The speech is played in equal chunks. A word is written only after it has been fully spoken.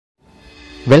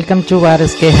Welcome to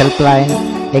RSK Helpline,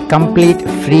 a complete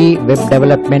free web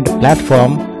development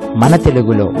platform, Mana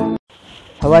Telugulo.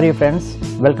 How are you friends?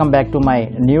 Welcome back to my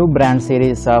new brand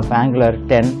series of Angular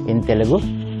 10 in Telugu.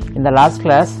 In the last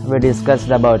class, we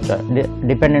discussed about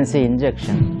dependency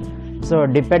injection. So,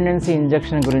 dependency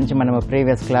injection గురించి మనము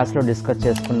previous క్లాస్లో discuss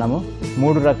చేసుకున్నాము.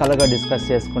 మూడు రకాలుగా discuss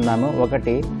చేసుకున్నాము.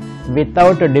 ఒకటి,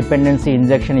 without dependency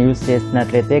injection use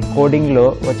చేసినట్లయితే కోడింగ్లో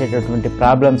వచ్చేటటువంటి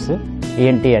ప్రాబ్లమ్స్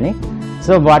ఏంటి అని.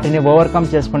 సో వాటిని ఓవర్కమ్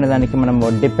చేసుకునే దానికి మనము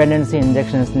డిపెండెన్సీ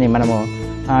ఇంజెక్షన్స్ని మనము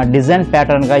డిజైన్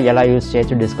ప్యాటర్న్గా ఎలా యూజ్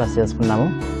చేయొచ్చు డిస్కస్ చేసుకున్నాము.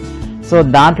 సో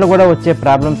దాంట్లో కూడా వచ్చే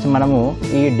ప్రాబ్లమ్స్ మనము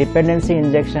ఈ డిపెండెన్సీ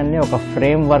ఇంజెక్షన్ని ఒక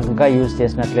ఫ్రేమ్ వర్క్గా యూజ్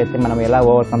చేసినట్లయితే మనం ఎలా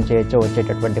ఓవర్కమ్ చేయొచ్చో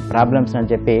వచ్చేటటువంటి ప్రాబ్లమ్స్ అని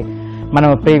చెప్పి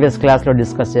మనం ప్రీవియస్ క్లాస్లో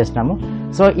డిస్కస్ చేసినాము.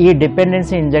 సో ఈ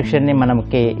డిపెండెన్సీ ఇంజెక్షన్ని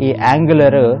మనకి ఈ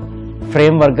యాంగులర్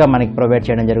ఫ్రేమ్ వర్క్గా మనకి ప్రొవైడ్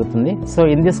చేయడం జరుగుతుంది. So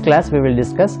in this class we will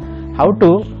discuss how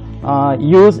to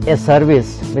use a service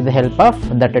with the help of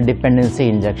that dependency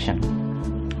injection.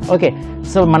 Okay,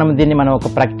 so మనం దీన్ని మనం ఒక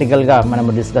ప్రాక్టికల్గా మనము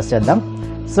డిస్కస్ చేద్దాం.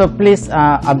 So please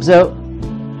observe,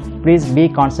 please be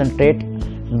concentrate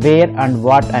wear and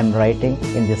what I'm writing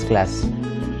in this class.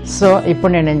 So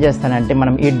ఇప్పుడు నేను ఏం చేస్తానంటే,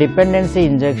 మనం ఈ డిపెండెన్సీ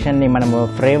ఇంజెక్షన్ని మనము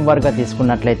ఫ్రేమ్ వర్క్గా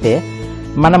తీసుకున్నట్లయితే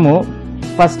మనము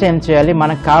ఫస్ట్ ఏం చేయాలి,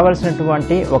 మనకు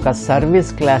కావాల్సినటువంటి ఒక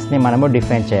సర్వీస్ క్లాస్ని మనము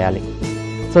డిఫైన్ చేయాలి.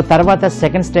 సో తర్వాత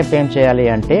సెకండ్ స్టెప్ ఏం చేయాలి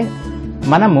అంటే,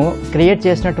 మనము క్రియేట్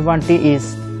చేసినటువంటి ఈ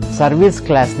సర్వీస్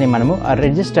క్లాస్ని మనము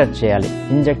రిజిస్టర్ చేయాలి.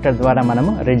 ఇంజెక్టర్ ద్వారా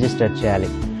మనము రిజిస్టర్ చేయాలి.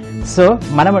 సో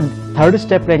మనము థర్డ్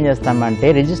స్టెప్లో ఏం చేస్తామంటే,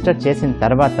 రిజిస్టర్ చేసిన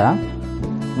తర్వాత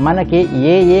మనకి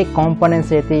ఏ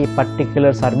కాంపోనెంట్స్ అయితే ఈ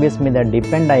పర్టిక్యులర్ సర్వీస్ మీద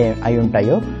డిపెండ్ అయి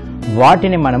ఉంటాయో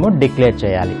వాటిని మనము డిక్లేర్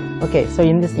చేయాలి. Okay, so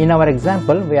in our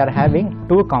example we are having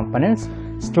two components,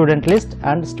 student list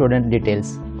and student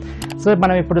details. So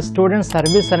మనం ఇప్పుడు స్టూడెంట్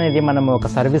సర్వీస్ అనేది మనము ఒక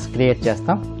సర్వీస్ క్రియేట్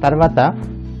చేస్తాం. తర్వాత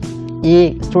ఈ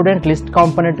స్టూడెంట్ లిస్ట్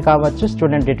కాంపోనెంట్ కావచ్చు,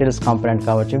 స్టూడెంట్ డీటెయిల్స్ కాంపోనెంట్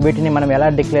కావచ్చు, వీటిని మనం ఎలా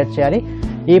డిక్లేర్ చేయాలి,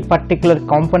 ఈ పర్టిక్యులర్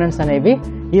కాంపోనెంట్స్ అనేవి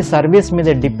ఈ సర్వీస్ మీద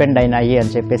డిపెండ్ అయినాయి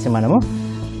అని చెప్పేసి మనము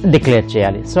డిక్లేర్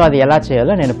చేయాలి. సో అది ఎలా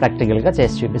చేయాలో నేను ప్రాక్టికల్గా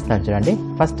చేసి చూపిస్తాను చూడండి.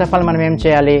 ఫస్ట్ ఆఫ్ ఆల్ మనం ఏం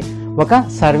చేయాలి, ఒక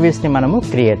సర్వీస్ని మనము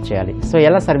క్రియేట్ చేయాలి. సో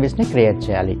ఎలా సర్వీస్ని క్రియేట్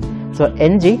చేయాలి, so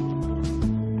NG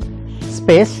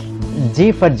space G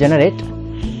for generate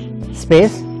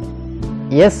space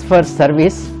yes for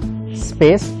service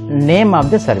space name of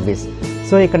the service.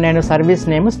 So ఇక్కడ నేను సర్వీస్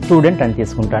నేమ్ స్టూడెంట్ అని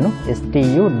తీసుకుంటాను,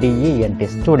 STUDENT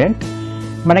స్టూడెంట్.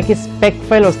 మనకి స్పెక్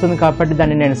ఫైల్ వస్తుంది కాబట్టి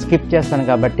దాన్ని నేను స్కిప్ చేస్తాను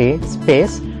కాబట్టి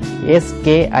space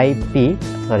SKIP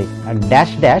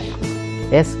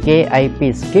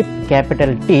skip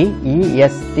capital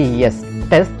TESTS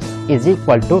test is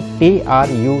equal to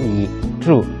TRUE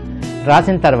true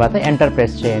రాసిన తర్వాత ఎంటర్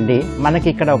ప్రెస్ చేయండి. మనకి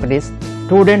ఇక్కడ ఒకటి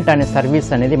స్టూడెంట్ అనే సర్వీస్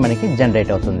అనేది మనకి జనరేట్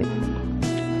అవుతుంది.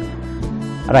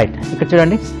 రైట్, ఇక్కడ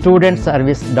చూడండి, student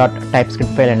service dot type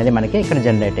script file అనేది మనకి ఇక్కడ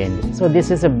జనరేట్ అయింది. So this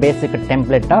is a basic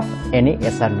template of any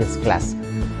service class.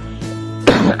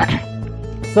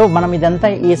 So మనం ఇదంతా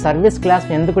ఈ సర్వీస్ క్లాస్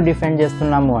ఎందుకు డిఫైన్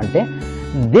చేస్తున్నాము అంటే,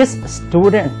 this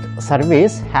student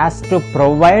service has to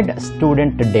provide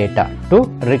student data to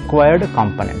required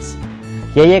components.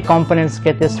 ఏ కాంపోనెంట్స్కి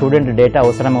అయితే స్టూడెంట్ డేటా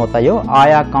అవసరం అవుతాయో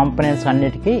ఆయా కాంపోనెంట్స్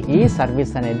అన్నిటికీ ఈ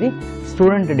సర్వీస్ అనేది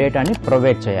స్టూడెంట్ డేటాని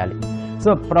ప్రొవైడ్ చేయాలి. సో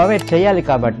ప్రొవైడ్ చేయాలి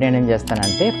కాబట్టి నేనేం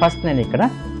చేస్తానంటే, ఫస్ట్ నేను ఇక్కడ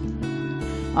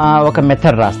ఒక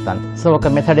మెథడ్ రాస్తాను. సో ఒక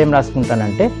మెథడ్ ఏం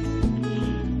రాసుకుంటానంటే,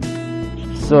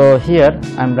 so here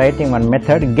I'm writing one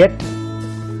method get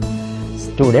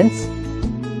students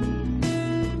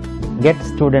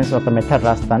ఒక మెథడ్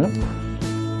రాస్తాను.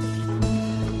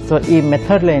 సో ఈ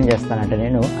మెథడ్లో ఏం చేస్తానంటే,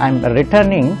 నేను I'm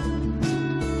return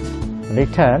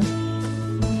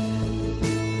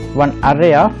one array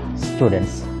of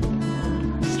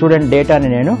student డేటాని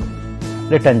నేను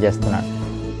రిటర్న్ చేస్తున్నాను.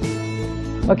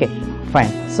 Okay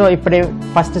fine. సో ఇప్పుడే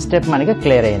ఫస్ట్ స్టెప్ మనకి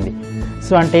క్లియర్ అయింది.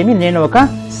 సో అంటే నేను ఒక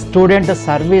స్టూడెంట్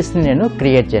సర్వీస్ని నేను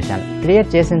క్రియేట్ చేశాను.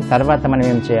 క్రియేట్ చేసిన తర్వాత మనం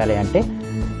ఏం చేయాలి అంటే,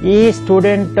 ఈ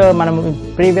స్టూడెంట్ మనం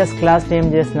ప్రీవియస్ క్లాస్లో ఏం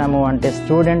చేసినాము అంటే,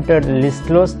 స్టూడెంట్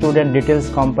లిస్ట్లో స్టూడెంట్ డీటెయిల్స్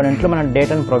కాంపోనెంట్లో మనం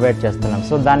డేటాను ప్రొవైడ్ చేస్తున్నాం.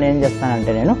 సో దాన్ని ఏం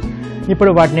చేస్తానంటే, నేను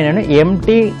ఇప్పుడు వాటిని నేను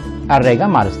ఎంటీ అర్రేగా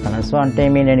మారుస్తున్నాను. సో అంటే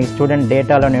నేను స్టూడెంట్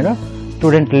డేటాలో నేను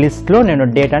స్టూడెంట్ లిస్ట్లో నేను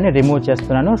డేటాని రిమూవ్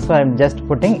చేస్తున్నాను. So I'm just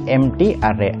putting empty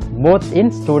array both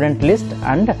in student list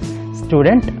and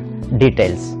student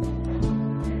details.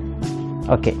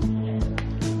 Okay,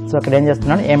 so అక్కడ ఏం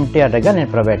చేస్తున్నాను, ఎంటీ అర్రేగా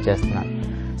నేను ప్రొవైడ్ చేస్తున్నాను.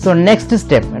 సో నెక్స్ట్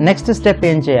స్టెప్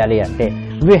ఏం చేయాలి అంటే,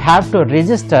 we have to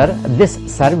register this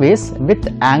service with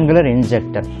angular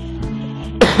injector.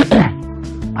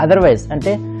 Otherwise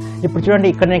అంటే ఇప్పుడు చూడండి,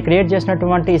 ఇక్కడ నేను క్రియేట్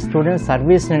చేసినటువంటి స్టూడెంట్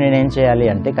సర్వీస్ని నేను ఏం చేయాలి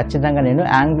అంటే, ఖచ్చితంగా నేను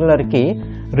యాంగులర్కి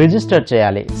రిజిస్టర్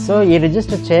చేయాలి. సో ఈ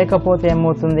రిజిస్టర్ చేయకపోతే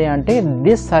ఏమవుతుంది అంటే,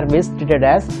 this service treated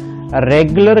as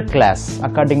regular class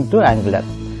according to angular.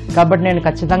 కాబట్టి నేను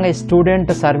ఖచ్చితంగా ఈ స్టూడెంట్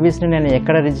సర్వీస్ని నేను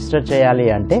ఎక్కడ రిజిస్టర్ చేయాలి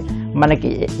అంటే మనకి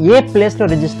ఏ ప్లేస్లో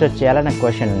రిజిస్టర్ చేయాలనే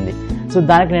క్వశ్చన్ ఉంది. సో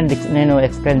దానికి నేను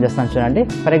ఎక్స్ప్లెయిన్ చేస్తాను చూడండి.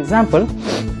 ఫర్ ఎగ్జాంపుల్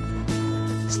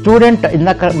స్టూడెంట్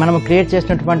ఇందాక మనం క్రియేట్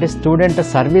చేసినటువంటి స్టూడెంట్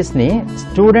సర్వీస్ని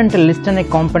స్టూడెంట్ లిస్ట్ అనే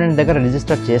కాంపోనెంట్ దగ్గర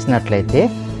రిజిస్టర్ చేసినట్లయితే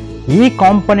ఈ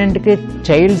కాంపోనెంట్కి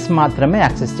చైల్డ్స్ మాత్రమే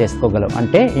యాక్సెస్ చేసుకోగలవు.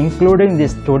 అంటే including the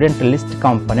student list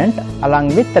component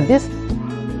along with this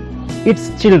it's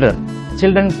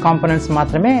children components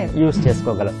మాత్రమే యూస్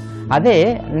చేసుకోగలవు. అదే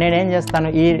నేనేం చేస్తాను,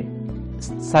 ఈ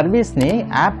సర్వీస్ని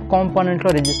యాప్ కాంపోనెంట్లో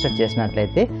రిజిస్టర్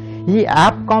చేసినట్లయితే ఈ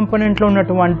యాప్ కాంపోనెంట్లో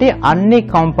ఉన్నటువంటి అన్ని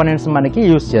కాంపోనెంట్స్ మనకి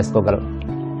యూస్ చేసుకోగలవు.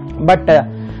 బట్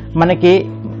మనకి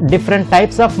డిఫరెంట్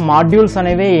టైప్స్ ఆఫ్ మాడ్యూల్స్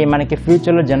అనేవి మనకి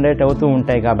ఫ్యూచర్లో జనరేట్ అవుతూ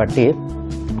ఉంటాయి కాబట్టి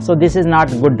so this is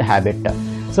not good habit.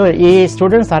 So ఈ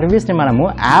స్టూడెంట్ సర్వీస్ని మనము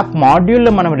యాప్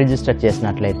మాడ్యూల్లో మనం రిజిస్టర్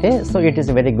చేసినట్లయితే so it is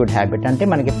very good habit. అంటే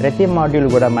మనకి ప్రతి మాడ్యూల్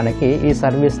కూడా మనకి ఈ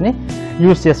సర్వీస్ని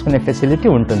యూస్ చేసుకునే ఫెసిలిటీ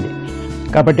ఉంటుంది.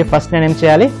 కాబట్టి ఫస్ట్ నేనేం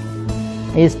చేయాలి,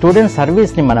 ఈ స్టూడెంట్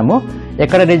సర్వీస్ని మనము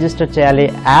ఎక్కడ రిజిస్టర్ చేయాలి,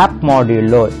 యాప్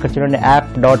మాడ్యూల్లో. ఇక్కడ చూడండి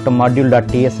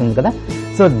app.module.ts ఉంది కదా.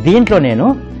 సో దీంట్లో నేను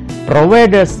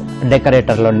ప్రొవైడర్స్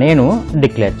డెకరేటర్లో నేను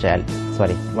డిక్లేర్ చేయాలి.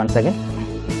 Sorry once again.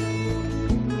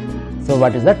 So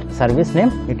what is that service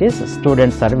name, it is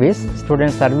student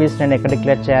service నేను ఎక్కడ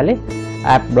డిక్లేర్ చేయాలి,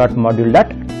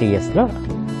 app.module.tsలో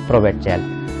ప్రొవైడ్ చేయాలి.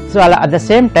 సో అలా అట్ ద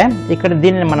సేమ్ టైం ఇక్కడ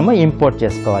దీన్ని మనము ఇంపోర్ట్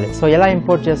చేసుకోవాలి. సో ఎలా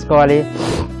ఇంపోర్ట్ చేసుకోవాలి,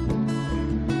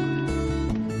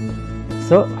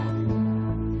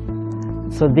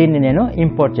 సో దీన్ని నేను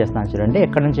ఇంపోర్ట్ చేస్తాను చూడండి.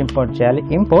 ఎక్కడి నుంచి ఇంపోర్ట్ చేయాలి,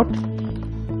 ఇంపోర్ట్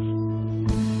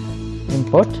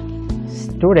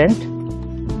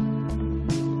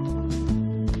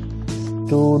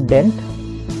స్టూడెంట్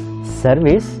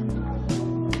సర్వీస్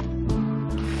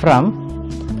ఫ్రమ్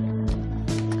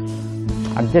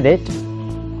 @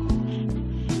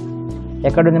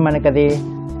 ఎక్కడుంది మనకి అది,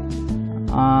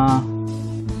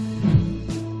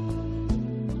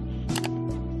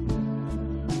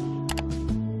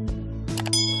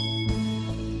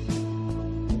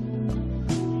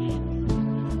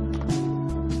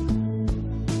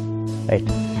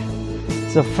 right.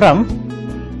 So from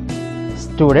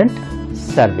student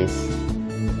service.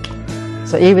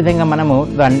 So ఈ విధంగా మనము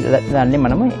దాన్ని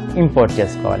మనము ఇంపోర్ట్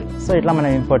చేసుకోవాలి. సో ఇట్లా మనం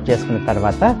ఇంపోర్ట్ చేసుకున్న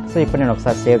తర్వాత సో ఇప్పుడు నేను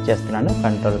ఒకసారి సేవ్ చేస్తున్నాను,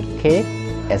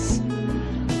 Ctrl+KS.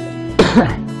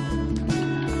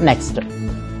 నెక్స్ట్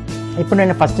ఇప్పుడు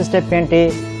నేను ఫస్ట్ స్టెప్ ఏంటి,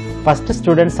 ఫస్ట్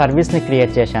స్టూడెంట్ సర్వీస్ని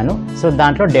క్రియేట్ చేశాను. సో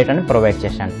దాంట్లో డేటాని ప్రొవైడ్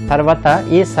చేశాను. తర్వాత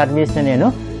ఈ సర్వీస్ని నేను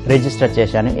రిజిస్టర్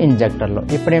చేశాను ఇంజెక్టర్లో.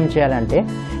 ఇప్పుడు ఏం చేయాలంటే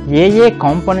ఏ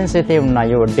కాంపోనెంట్స్ అయితే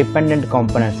ఉన్నాయో డిపెండెంట్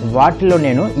కాంపోనెంట్స్ వాటిలో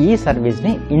నేను ఈ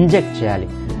సర్వీస్ని ఇంజెక్ట్ చేయాలి.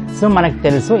 సో మనకు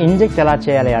తెలుసు ఇంజెక్ట్ ఎలా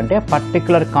చేయాలి అంటే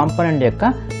పర్టికులర్ కాంపోనెంట్ యొక్క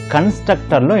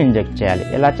కన్స్ట్రక్టర్లో ఇంజెక్ట్ చేయాలి.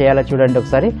 ఎలా చేయాలో చూడండి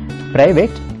ఒకసారి.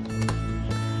 Private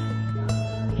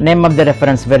name of the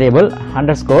reference variable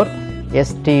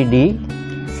 _std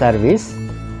service.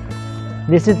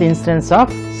 This is instance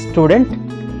of student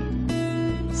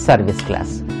service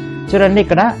class. చూడండి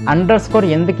ఇక్కడ _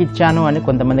 ఎందుకు ఇచ్చాను అని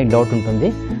కొంతమందికి డౌట్ ఉంటుంది.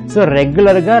 సో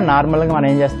రెగ్యులర్గా నార్మల్గా మనం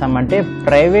ఏం చేస్తామంటే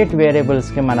ప్రైవేట్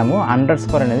వేరియబుల్స్కి మనము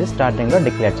 _ అనేది స్టార్టింగ్లో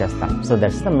డిక్లేర్ చేస్తాం. So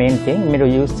that's the main thing. మీరు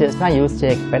యూస్ చేసినా యూస్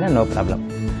చేయకపోయినా నో ప్రాబ్లం.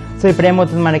 సో ఇప్పుడు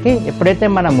ఏమవుతుంది మనకి, ఎప్పుడైతే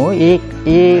మనము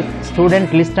ఈ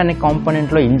స్టూడెంట్ లిస్ట్ అనే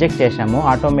కాంపోనెంట్లో ఇంజెక్ట్ చేసామో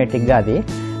ఆటోమేటిక్గా అది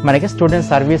మనకి స్టూడెంట్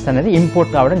సర్వీస్ అనేది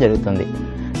ఇంపోర్ట్ కావడం జరుగుతుంది.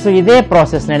 సో ఇదే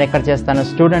ప్రాసెస్ నేను ఎక్కడ చేస్తాను,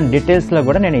 స్టూడెంట్ డీటెయిల్స్లో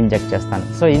కూడా నేను ఇంజెక్ట్ చేస్తాను.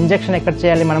 సో ఇంజెక్షన్ ఎక్కడ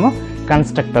చేయాలి, మనము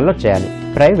కన్స్ట్రక్టర్లో చేయాలి.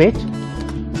 Private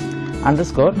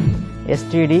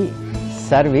 _std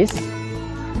service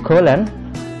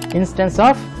instance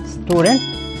of student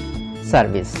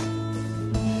service.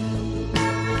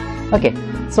 Okay.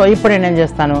 So ఇప్పుడు నేనేం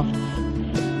చేస్తాను,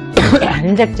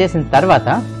 ఇంజెక్ట్ చేసిన తర్వాత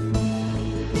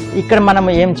ఇక్కడ మనం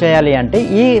ఏం చేయాలి అంటే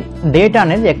ఈ డేటా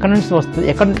అనేది ఎక్కడి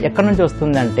నుంచి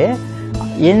వస్తుంది అంటే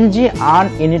ng on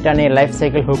init అనే లైఫ్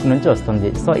సైకిల్ హుక్ నుంచి వస్తుంది.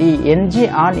 సో ఈ ng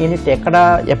on init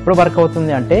ఎప్పుడు వర్క్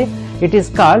అవుతుంది అంటే it is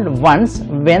called once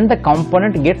when the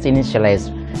component gets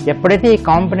initialised. ఎప్పుడైతే ఈ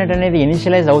కాంపోనెంట్ అనేది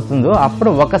ఇనిషియలైజ్ అవుతుందో అప్పుడు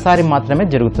ఒకసారి మాత్రమే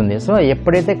జరుగుతుంది. సో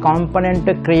ఎప్పుడైతే కాంపోనెంట్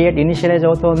ఇనిషియలైజ్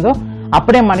అవుతుందో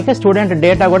అప్పుడే మనకి స్టూడెంట్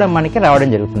డేటా కూడా మనకి రావడం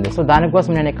జరుగుతుంది. సో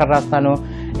దానికోసం నేను ఎక్కడ రాస్తాను,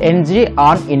 ng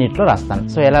on initలో రాస్తాను.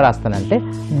 సో ఎలా రాస్తానంటే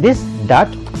దిస్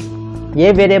డాట్ ఏ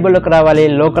వేరియబుల్లోకి రావాలి,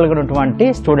 లోకల్గా ఉన్నటువంటి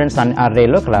స్టూడెంట్స్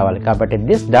అర్రేలోకి రావాలి. కాబట్టి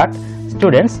this dot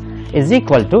students is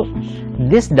equal to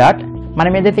this dot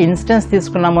మనం ఏదైతే ఇన్స్టెన్స్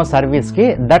తీసుకున్నామో సర్వీస్కి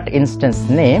that instance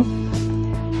name,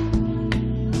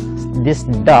 this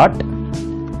dot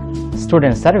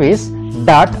student service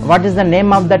dot what is the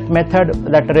name of that method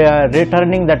that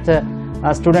returning that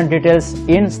student details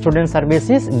in student service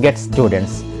is get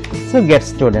students. So get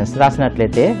students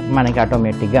రాసినట్లయితే మనకి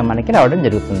ఆటోమేటిక్గా మనకి రావడం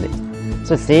జరుగుతుంది.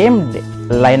 So same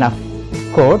line of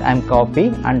code I'm copy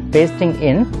and pasting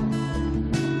in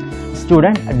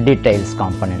student details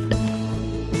component.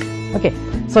 Okay,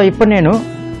 so ఇప్పుడు నేను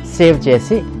save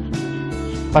చేసి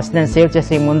first నేను save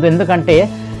చేసే ముందు, ఎందుకంటే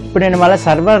ఇప్పుడు నేను మళ్ళీ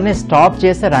సర్వర్ని స్టాప్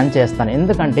చేసి రన్ చేస్తాను.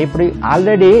 ఎందుకంటే ఇప్పుడు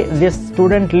already this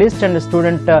student list and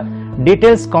student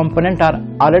details component are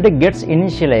already gets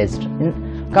initialised.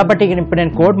 కాబట్టి ఇప్పుడు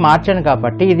నేను కోడ్ మార్చాను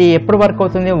కాబట్టి ఇది ఎప్పుడు వర్క్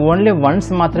అవుతుంది, ఓన్లీ వన్స్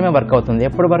మాత్రమే వర్క్ అవుతుంది.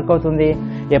 ఎప్పుడు వర్క్ అవుతుంది,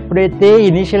 ఎప్పుడైతే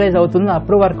ఇనిషియలైజ్ అవుతుందో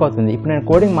అప్పుడు వర్క్ అవుతుంది. ఇప్పుడు నేను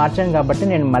కోడింగ్ మార్చాను కాబట్టి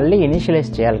నేను మళ్ళీ ఇనిషియలైజ్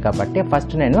చేయాలి కాబట్టి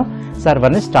ఫస్ట్ నేను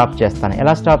సర్వర్ని స్టాప్ చేస్తాను.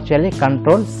 ఎలా స్టాప్ చేయాలి,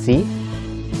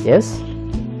 Ctrl+C+S.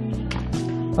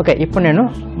 ఓకే, ఇప్పుడు నేను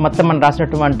మొత్తం మనం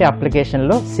రాసినటువంటి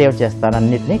అప్లికేషన్లో సేవ్ చేస్తాను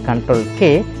అన్నిటినీ,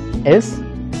 Ctrl+K+S.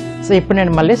 సో ఇప్పుడు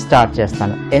నేను మళ్ళీ స్టార్ట్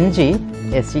చేస్తాను,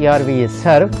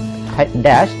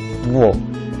 serv-serve-o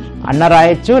అన్న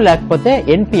రాయొచ్చు, లేకపోతే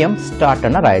npm స్టార్ట్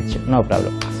అన్న రాయొచ్చు, no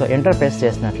problem. So enter press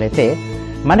చేసినట్లయితే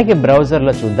మనకి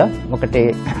బ్రౌజర్లో చూద్దాం ఒకటి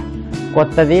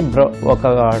కొత్తది ఒక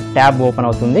ట్యాబ్ ఓపెన్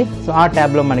అవుతుంది. సో ఆ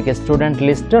ట్యాబ్లో మనకి student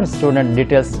list and student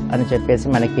details అని చెప్పేసి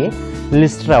మనకి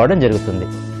లిస్ట్ రావడం జరుగుతుంది.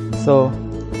 So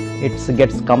it's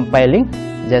gets compiling,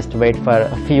 just wait for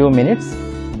few minutes,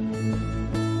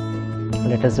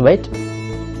 let us wait.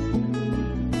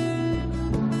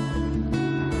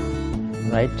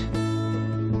 Right,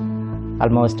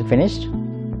 almost finished.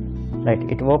 Right,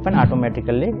 it open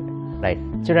automatically. Right,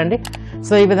 చూడండి.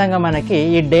 సో ఈ విధంగా మనకి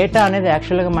ఈ డేటా అనేది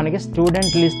యాక్చువల్గా మనకి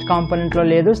స్టూడెంట్ లిస్ట్ కాంపోనెంట్లో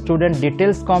లేదు, స్టూడెంట్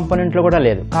డీటెయిల్స్ కాంపోనెంట్లో కూడా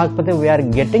లేదు. కాకపోతే we are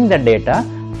getting the data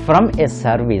from A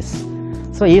service.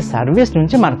 So ఈ సర్వీస్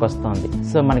నుంచి మనకు వస్తుంది.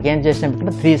 సో మనకేం చేసాం,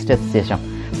 ఇక్కడ 3 స్టెప్స్ చేసాం.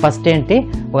 ఫస్ట్ ఏంటి,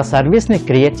 ఒక సర్వీస్ని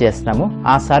క్రియేట్ చేస్తున్నాము.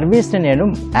 ఆ సర్వీస్ని నేను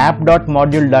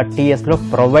app.module.tsలో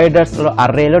ప్రొవైడర్స్లో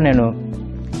అర్రేలో నేను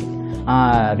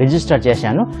రిజిస్టర్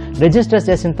చేశాను. రిజిస్టర్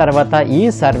చేసిన తర్వాత ఈ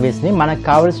సర్వీస్ని మనకు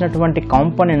కావలసినటువంటి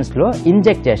కాంపోనెంట్స్లో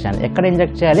ఇంజెక్ట్ చేశాను. ఎక్కడ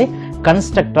ఇంజెక్ట్ చేయాలి,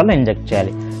 కన్స్ట్రక్టర్లో ఇంజెక్ట్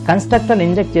చేయాలి. కన్స్ట్రక్టర్లో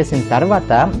ఇంజెక్ట్ చేసిన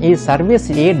తర్వాత ఈ సర్వీస్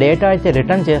ఏ డేటా అయితే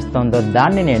రిటర్న్ చేస్తుందో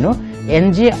దాన్ని నేను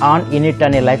ng-on-init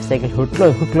అనే లైఫ్ సైకిల్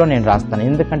హుక్లో నేను రాస్తాను.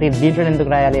 ఎందుకంటే దీంట్లో ఎందుకు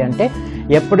రాయాలి అంటే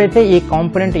ఎప్పుడైతే ఈ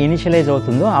కాంపోనెంట్ ఇనిషియలైజ్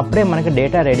అవుతుందో అప్పుడే మనకి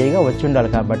డేటా రెడీగా వచ్చి ఉండాలి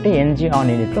కాబట్టి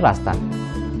ng-on-initలో రాస్తాను.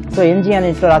 సో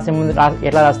ng-on-initలో రాసే ముందు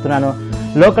ఎట్లా రాస్తున్నాను,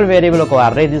 లోకల్ వేరియబుల్ ఒక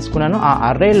అర్రే తీసుకున్నాను. ఆ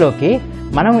అర్రేలోకి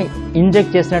మనం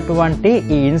ఇంజెక్ట్ చేసినటువంటి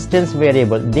ఈ ఇన్స్టెన్స్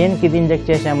వేరియబుల్, దేనికి ఇది ఇంజెక్ట్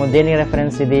చేసాము, దేనికి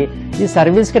రెఫరెన్స్, ఇది ఈ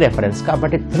సర్వీస్కి రెఫరెన్స్.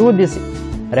 కాబట్టి through this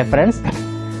reference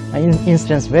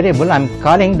instance variable I'm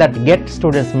calling that get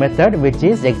students method which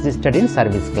is existed in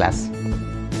service class.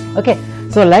 Okay,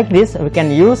 so like this we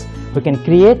can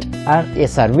create a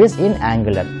service in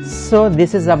Angular. So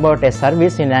this is about a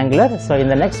service in Angular. So in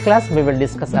the next class we will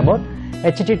discuss about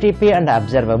HTTP and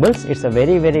observables. It's a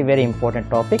very important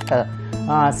topic.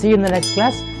 See you in the next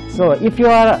class. So if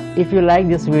you like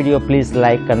this video, please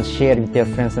like and share with your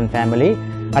friends and family.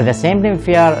 At the same time, if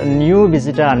you are a new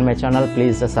visitor on my channel,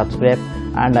 please subscribe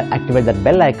and activate that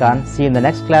bell icon. See you in the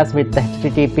next class with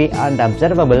HTTP and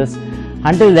observables.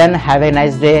 Until then, have a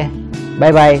nice day.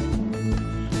 Bye bye.